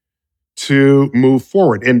to move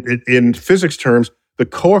forward. In physics terms, the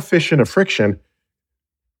coefficient of friction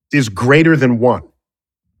is greater than 1.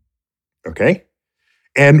 Okay?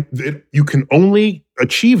 And you can only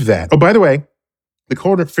achieve that. Oh, by the way, the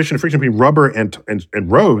coefficient of friction between rubber and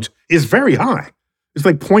roads is very high. It's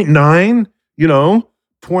like 0.9, 0.8,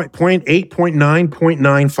 0.9,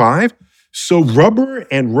 0.95. So rubber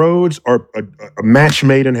and roads are a match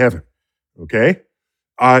made in heaven. Okay?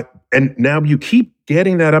 And now you keep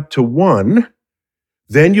getting that up to 1,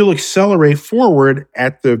 then you'll accelerate forward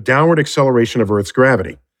at the downward acceleration of Earth's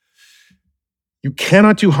gravity. You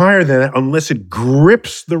cannot do higher than that unless it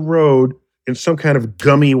grips the road in some kind of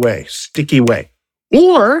gummy way, sticky way.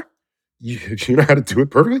 Or, you know how to do it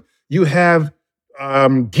perfectly? You have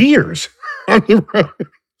gears on the road.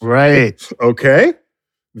 Right. Okay?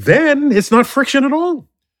 Then it's not friction at all.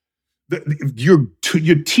 Your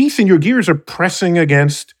teeth and your gears are pressing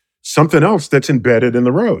against something else that's embedded in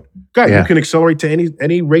the road. You can accelerate to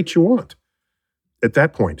any rate you want at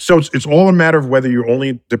that point. So it's all a matter of whether you're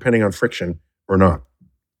only depending on friction or not.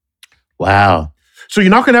 Wow. So you're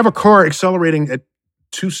not going to have a car accelerating at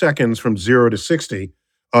 2 seconds from 0 to 60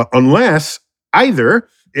 unless either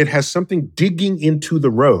it has something digging into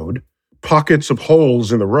the road, pockets of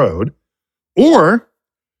holes in the road, or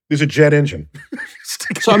there's a jet engine.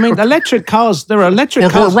 So, electric cars, there are electric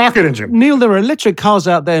cars. Or a rocket engine. Neil, there are electric cars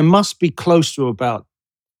out there must be close to about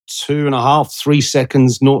 2.5, 3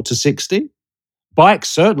 seconds 0 to 60. Bikes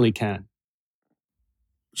certainly can.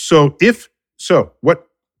 So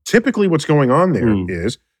what's going on there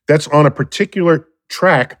is that's on a particular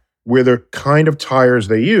track where the kind of tires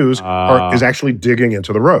they use is actually digging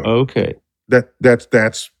into the road. Okay.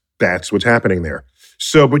 That's what's happening there.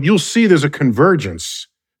 So, but you'll see there's a convergence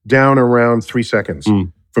down around 3 seconds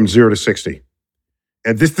from 0 to 60.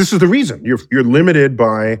 And this is the reason. You're limited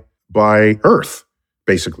by Earth,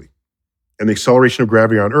 basically, and the acceleration of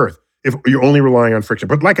gravity on Earth, if you're only relying on friction.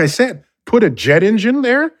 But like I said, put a jet engine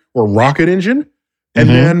there or rocket engine,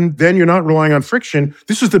 and then you're not relying on friction.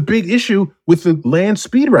 This is the big issue with the land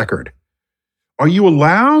speed record. Are you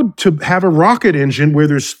allowed to have a rocket engine where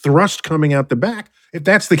there's thrust coming out the back? If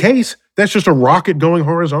that's the case, that's just a rocket going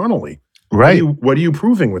horizontally. Right. What are you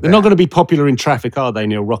proving with They're not going to be popular in traffic, are they,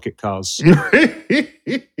 Neil? Rocket cars. Did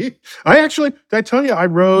I tell you I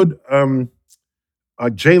rode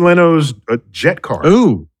Jay Leno's jet car?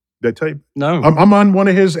 Ooh. Did I tell you? No. I'm on one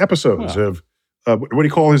of his episodes of, what do you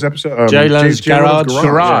call his episode? Jay Leno's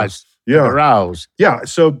Garage. Yeah. Garage. Yeah.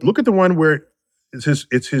 So look at the one where he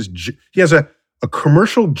has a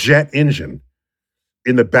commercial jet engine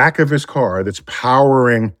in the back of his car that's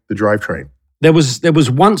powering the drivetrain. There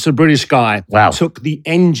was once a British guy took the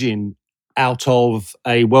engine out of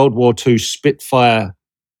a World War II Spitfire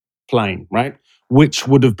plane, right? Which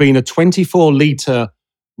would have been a 24-litre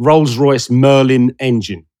Rolls-Royce Merlin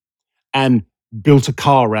engine, and built a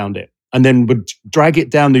car around it. and then would drag it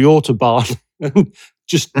down the Autobahn and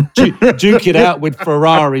just duke it out with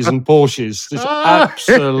Ferraris and Porsches. This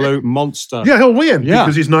absolute monster. Yeah, he'll win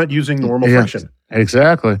because he's not using normal friction.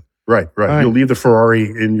 Exactly. Right. You'll leave the Ferrari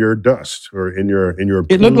in your dust or in your.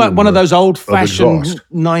 It looked like one of those old-fashioned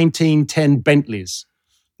 1910 Bentleys.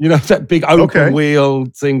 You know, that big open wheel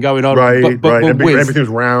thing going on. Right. And everything's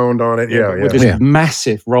round on it. With this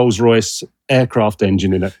massive Rolls-Royce aircraft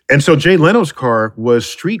engine in it. And so Jay Leno's car was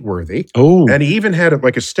street worthy. Oh. And he even had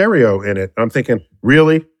like a stereo in it. I'm thinking,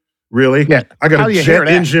 really? Yeah. I got a jet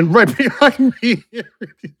engine right behind me.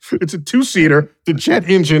 It's a 2-seater. The jet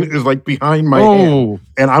engine is like behind my hand.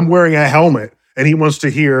 And I'm wearing a helmet. And he wants to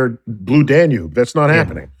hear Blue Danube. That's not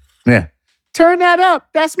happening. Yeah. Turn that up.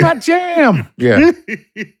 That's my jam. Yeah.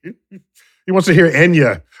 He wants to hear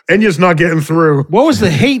Enya. Enya's not getting through. What was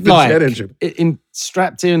the heat like jet engine.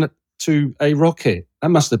 strapped in to a rocket? That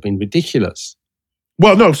must have been ridiculous.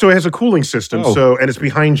 Well, no. So it has a cooling system. And it's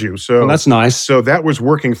behind you. So that's nice. So that was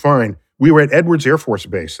working fine. We were at Edwards Air Force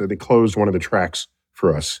Base. So they closed one of the tracks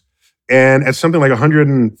for us. And at something like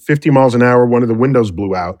 150 miles an hour, one of the windows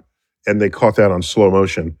blew out. And they caught that on slow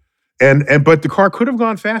motion. But the car could have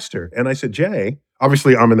gone faster. And I said, Jay,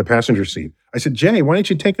 obviously I'm in the passenger seat. I said, Jay, why don't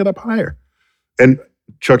you take it up higher? And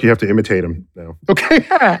Chuck, you have to imitate him now. Okay.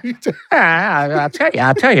 I'll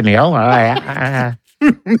tell you, Neil.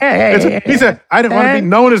 He said, I didn't want to be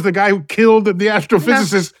known as the guy who killed the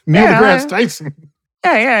astrophysicist Neil deGrasse Tyson.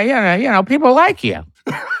 Yeah, people like you.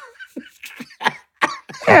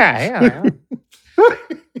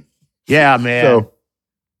 Yeah, man. So,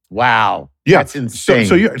 wow. Yeah. That's insane.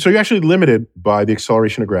 So you're actually limited by the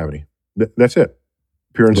acceleration of gravity. That's it.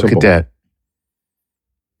 Pure and simple. Look at that.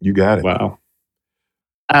 You got it. Wow.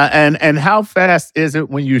 And how fast is it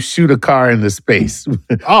when you shoot a car into space? You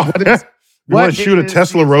want to shoot a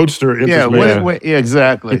Tesla Roadster into space. Yeah,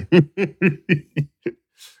 exactly.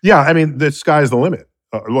 Yeah, I mean, the sky's the limit.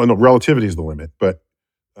 Relativity is the limit, but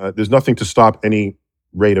there's nothing to stop any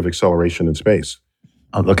rate of acceleration in space.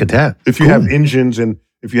 Oh, look at that. If you have engines and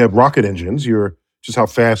if you have rocket engines, you're just how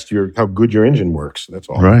good your engine works. That's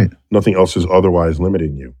all. Right. Nothing else is otherwise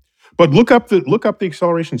limiting you. But look up the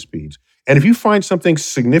acceleration speeds. And if you find something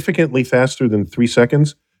significantly faster than 3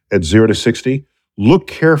 seconds at 0 to 60, look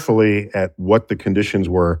carefully at what the conditions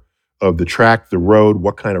were of the track, the road,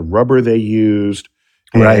 what kind of rubber they used,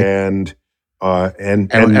 and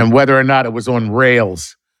whether or not it was on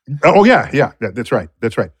rails. Oh yeah, that's right.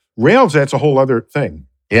 Rails, that's a whole other thing.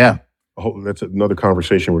 Yeah. That's another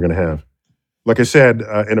conversation we're going to have. Like I said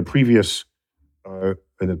in a previous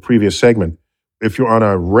segment, if you're on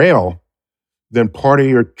a rail, then part of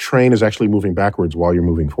your train is actually moving backwards while you're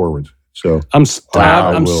moving forwards. So I'm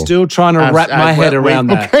still trying to wrap my head around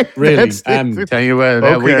that. Okay, really, tell you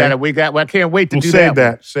what, we got. I can't wait to do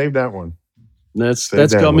that. Save that one. That's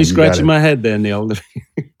got me scratching my head there, Neil.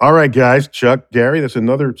 All right, guys. Chuck, Gary, that's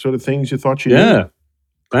another sort of things you thought you knew. Yeah.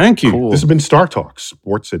 Thank you. Cool. This has been Star Talk,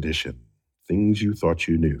 Sports Edition. Things you thought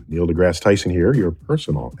you knew. Neil deGrasse Tyson here, your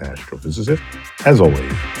personal astrophysicist. As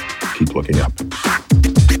always, keep looking up.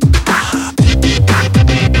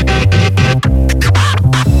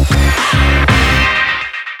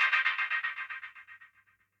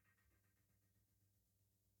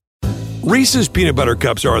 Reese's peanut butter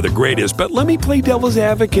cups are the greatest, but let me play devil's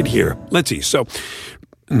advocate here. Let's see. So,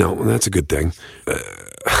 no, that's a good thing.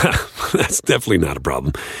 That's definitely not a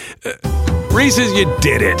problem. Reese's, you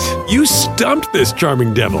did it. You stumped this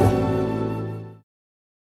charming devil.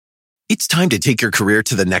 It's time to take your career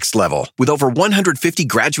to the next level. With over 150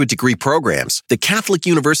 graduate degree programs, the Catholic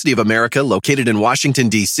University of America, located in Washington,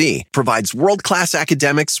 D.C., provides world-class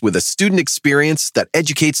academics with a student experience that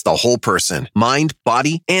educates the whole person, mind,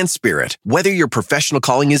 body, and spirit. Whether your professional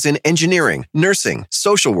calling is in engineering, nursing,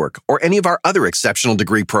 social work, or any of our other exceptional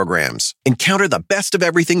degree programs, encounter the best of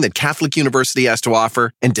everything that Catholic University has to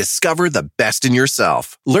offer and discover the best in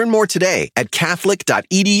yourself. Learn more today at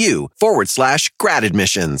catholic.edu/grad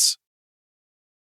admissions.